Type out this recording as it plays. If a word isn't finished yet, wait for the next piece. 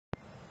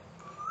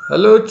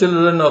Hello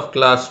children of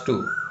class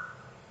 2.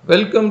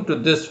 Welcome to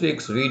this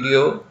week's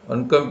video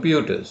on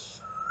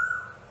computers.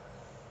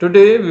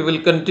 Today we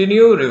will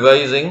continue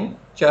revising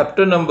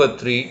chapter number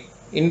 3,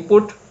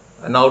 Input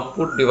and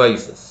Output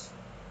Devices.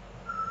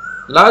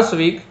 Last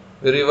week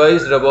we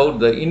revised about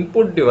the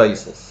input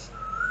devices.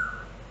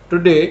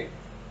 Today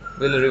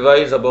we will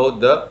revise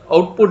about the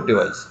output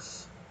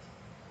devices.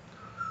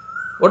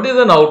 What is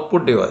an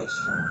output device?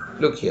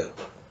 Look here.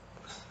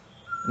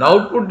 An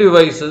output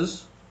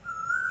devices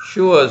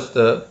show us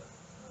the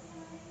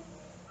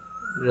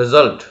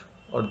result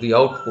or the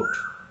output.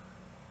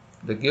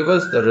 They give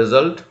us the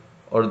result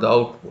or the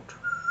output.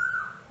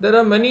 There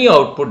are many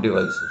output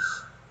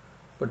devices,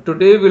 but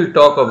today we'll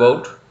talk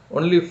about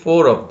only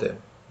 4 of them.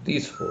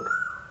 These 4: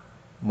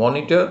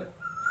 monitor,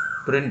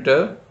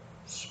 printer,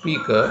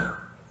 speaker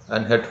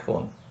and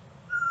headphone.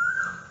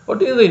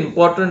 What is the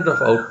importance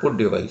of output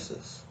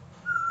devices?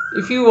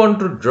 If you want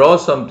to draw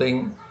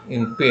something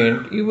in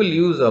paint, you will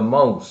use a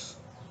mouse,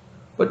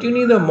 but you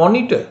need a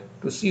monitor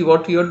to see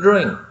what you are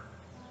drawing.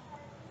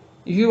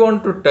 If you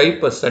want to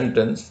type a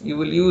sentence, you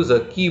will use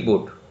a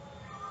keyboard,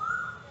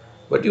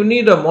 but you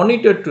need a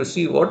monitor to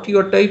see what you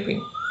are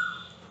typing.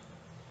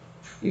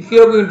 If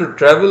you are going to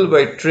travel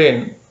by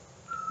train,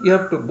 you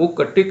have to book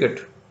a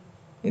ticket.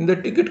 In the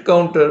ticket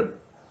counter,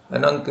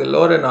 an uncle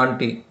or an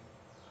auntie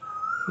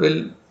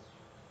will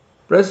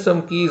press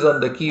some keys on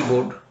the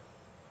keyboard,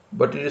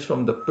 but it is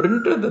from the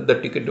printer that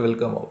the ticket will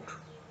come out.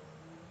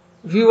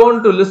 If you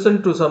want to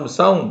listen to some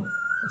sound,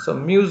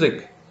 some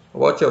music,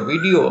 watch a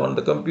video on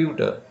the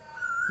computer,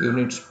 you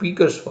need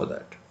speakers for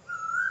that.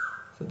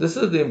 So this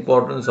is the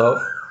importance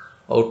of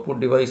output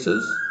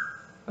devices,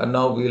 and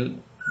now we'll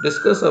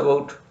discuss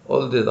about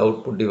all these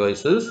output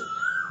devices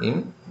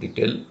in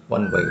detail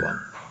one by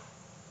one.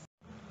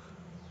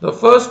 The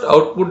first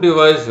output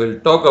device we'll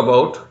talk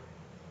about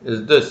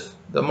is this,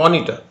 the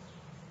monitor.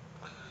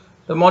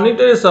 The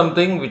monitor is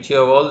something which you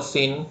have all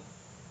seen.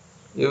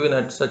 Even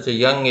at such a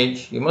young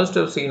age, you must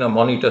have seen a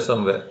monitor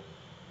somewhere.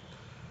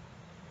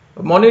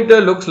 A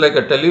monitor looks like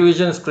a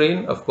television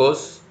screen. Of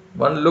course,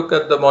 one look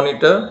at the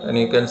monitor and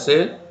you can say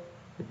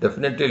it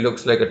definitely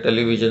looks like a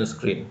television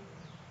screen.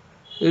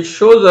 It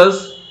shows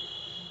us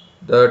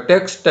the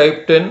text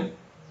typed in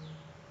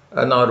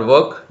and our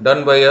work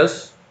done by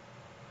us,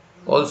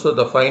 also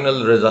the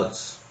final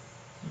results.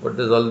 What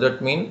does all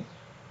that mean?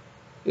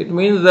 It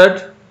means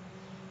that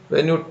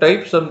when you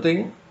type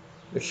something,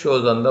 it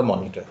shows on the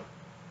monitor.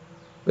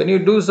 When you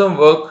do some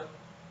work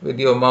with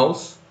your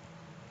mouse,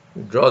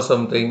 you draw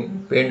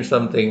something, paint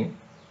something,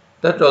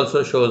 that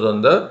also shows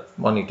on the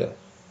monitor.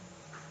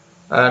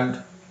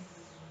 And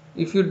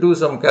if you do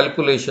some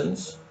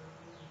calculations,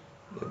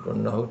 you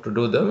don't know how to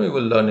do them, you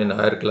will learn in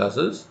higher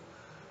classes.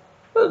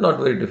 But not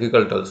very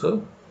difficult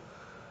also.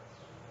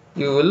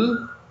 You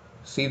will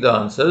see the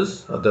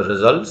answers or the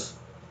results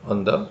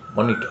on the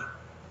monitor.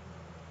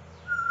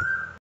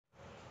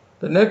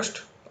 The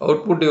next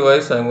output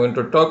device I am going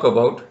to talk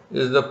about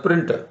is the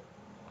printer.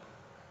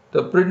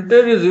 The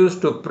printer is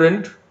used to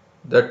print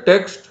the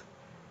text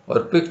or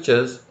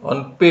pictures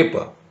on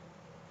paper.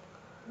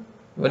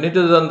 When it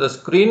is on the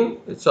screen,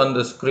 it's on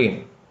the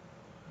screen.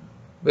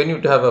 When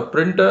you have a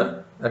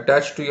printer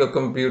attached to your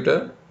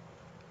computer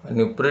and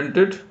you print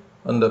it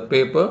on the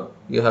paper,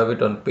 you have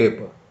it on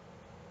paper.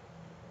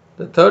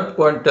 The third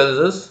point tells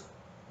us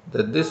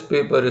that this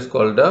paper is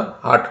called a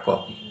hard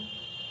copy.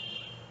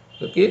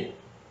 Okay?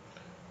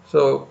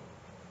 So,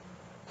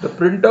 the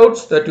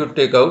printouts that you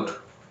take out,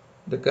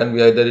 they can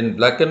be either in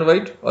black and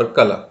white or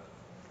color.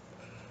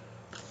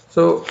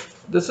 So,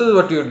 this is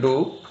what you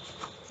do.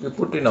 You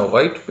put in a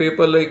white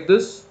paper like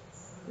this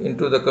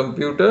into the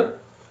computer,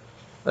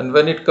 and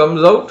when it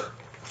comes out,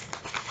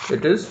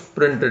 it is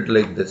printed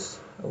like this.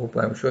 I hope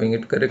I am showing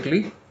it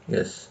correctly.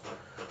 Yes,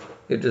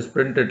 it is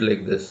printed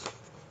like this.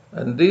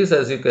 And this,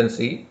 as you can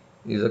see,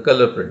 is a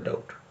color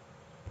printout.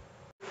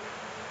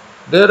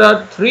 There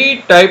are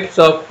 3 types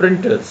of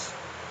printers: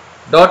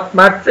 dot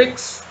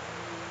matrix,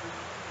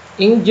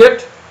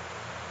 inkjet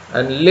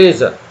and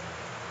laser.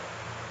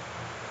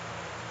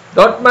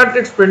 Dot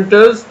matrix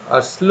printers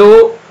are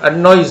slow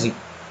and noisy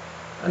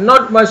and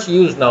not much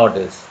used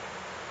nowadays.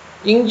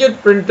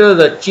 Inkjet printers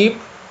are cheap,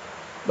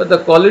 but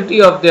the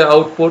quality of their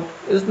output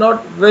is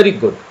not very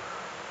good.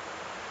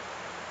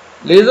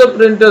 Laser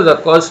printers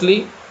are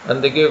costly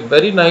and they give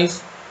very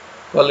nice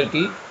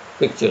quality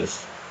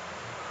pictures.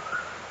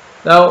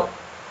 Now,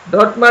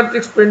 dot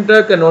matrix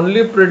printer can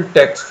only print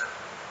text,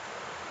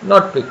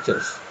 not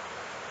pictures.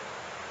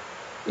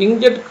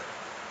 Inkjet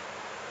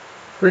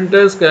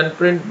printers can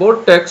print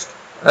both text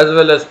as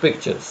well as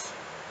pictures.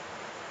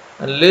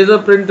 And laser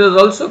printers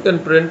also can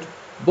print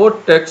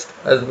both text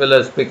as well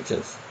as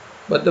pictures.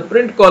 But the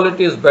print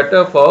quality is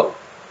better for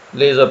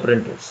laser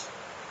printers.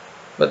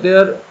 But they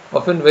are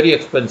often very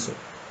expensive.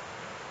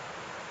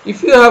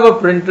 If you have a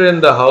printer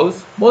in the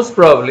house, most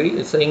probably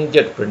it's an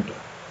inkjet printer.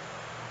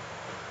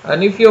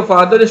 And if your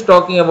father is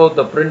talking about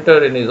the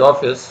printer in his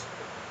office,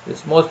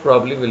 this most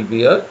probably will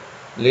be a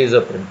laser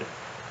printer.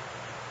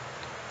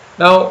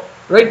 Now,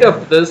 right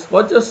after this,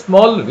 watch a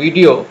small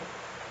video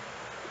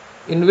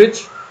in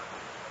which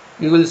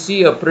you will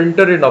see a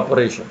printer in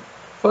operation.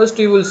 First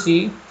you will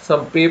see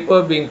some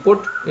paper being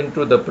put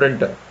into the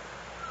printer,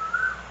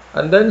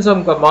 and then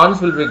some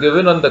commands will be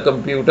given on the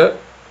computer,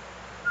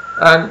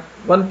 and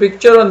one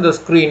picture on the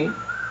screen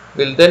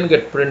will then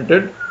get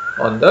printed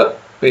on the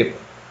paper.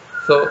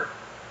 So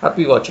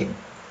happy watching.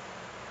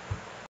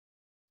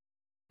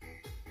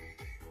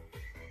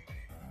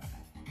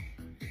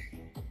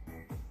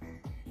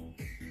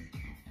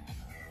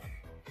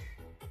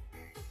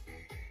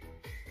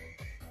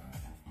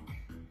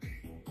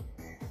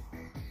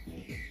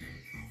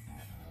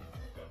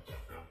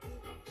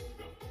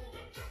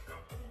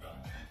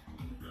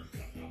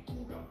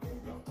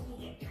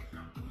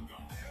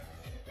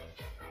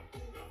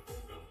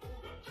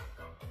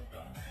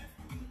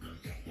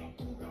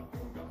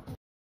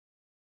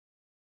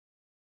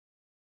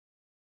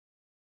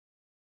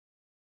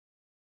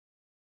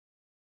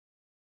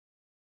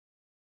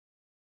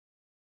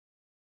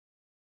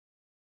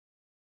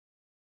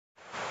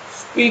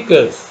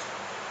 Speakers.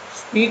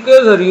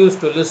 Speakers are used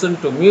to listen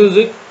to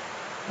music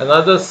and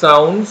other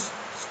sounds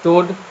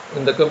stored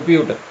in the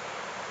computer.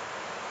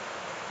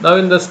 Now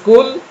in the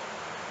school,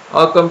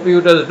 our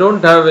computers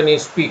don't have any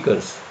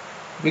speakers,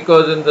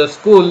 because in the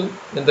school,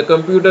 in the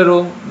computer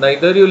room,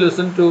 neither you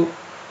listen to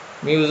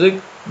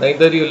music,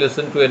 neither you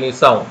listen to any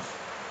sounds.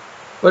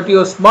 But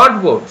your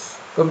smart boards,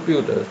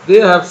 computers, they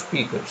have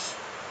speakers.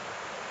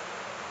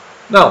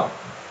 Now,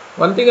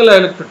 one thing I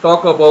like to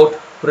talk about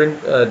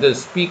the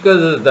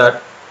speakers is that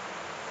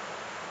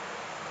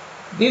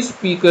these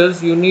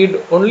speakers you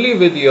need only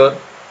with your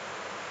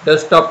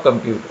desktop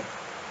computer.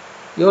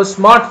 Your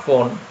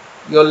smartphone,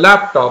 your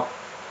laptop,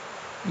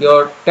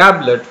 your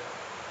tablet,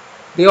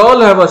 they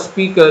all have a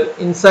speaker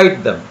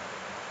inside them.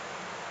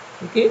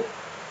 Okay,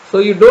 so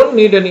you don't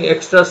need any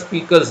extra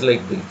speakers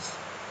like these.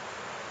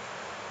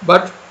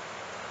 But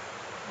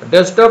a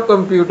desktop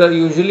computer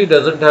usually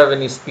doesn't have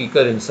any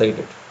speaker inside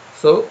it.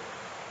 So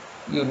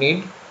you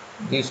need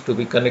these to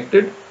be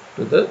connected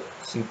to the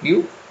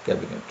CPU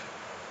cabinet.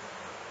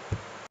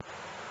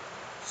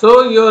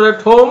 So you're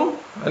at home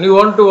and you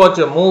want to watch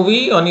a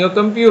movie on your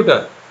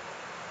computer.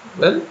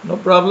 Well, no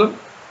problem.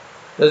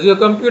 Does your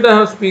computer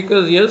have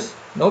speakers? Yes,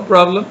 no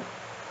problem.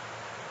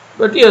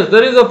 But yes,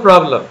 there is a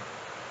problem.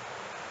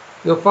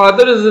 Your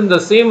father is in the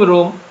same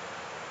room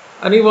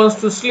and he wants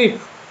to sleep.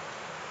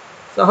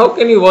 So how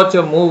can you watch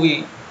a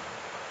movie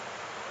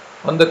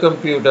on the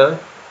computer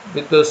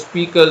with the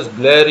speakers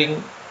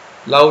blaring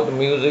loud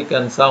music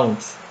and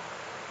sounds?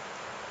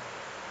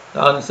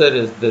 The answer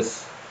is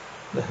this,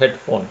 the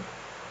headphone.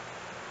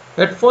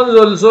 Headphones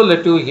also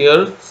let you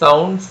hear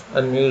sounds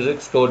and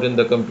music stored in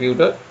the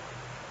computer.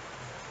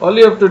 All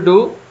you have to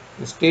do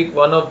is take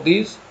one of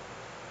these,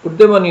 put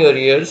them on your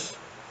ears,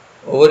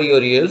 over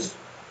your ears,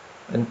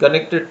 and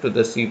connect it to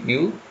the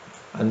CPU,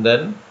 and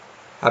then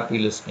happy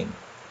listening.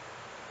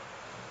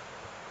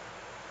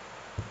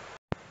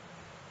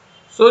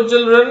 So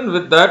children,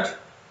 with that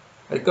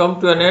I come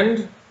to an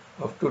end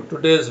of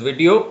today's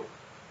video.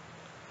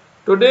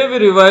 Today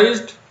we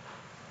revised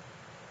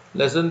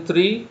lesson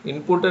 3,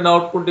 input and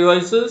output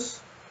devices.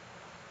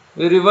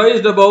 We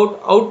revised about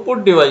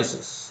output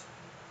devices.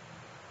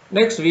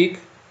 Next week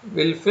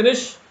we'll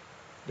finish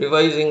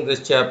revising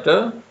this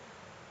chapter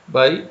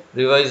by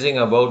revising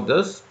about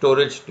the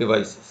storage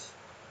devices.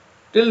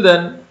 Till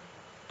then,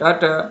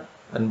 tata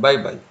and bye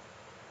bye.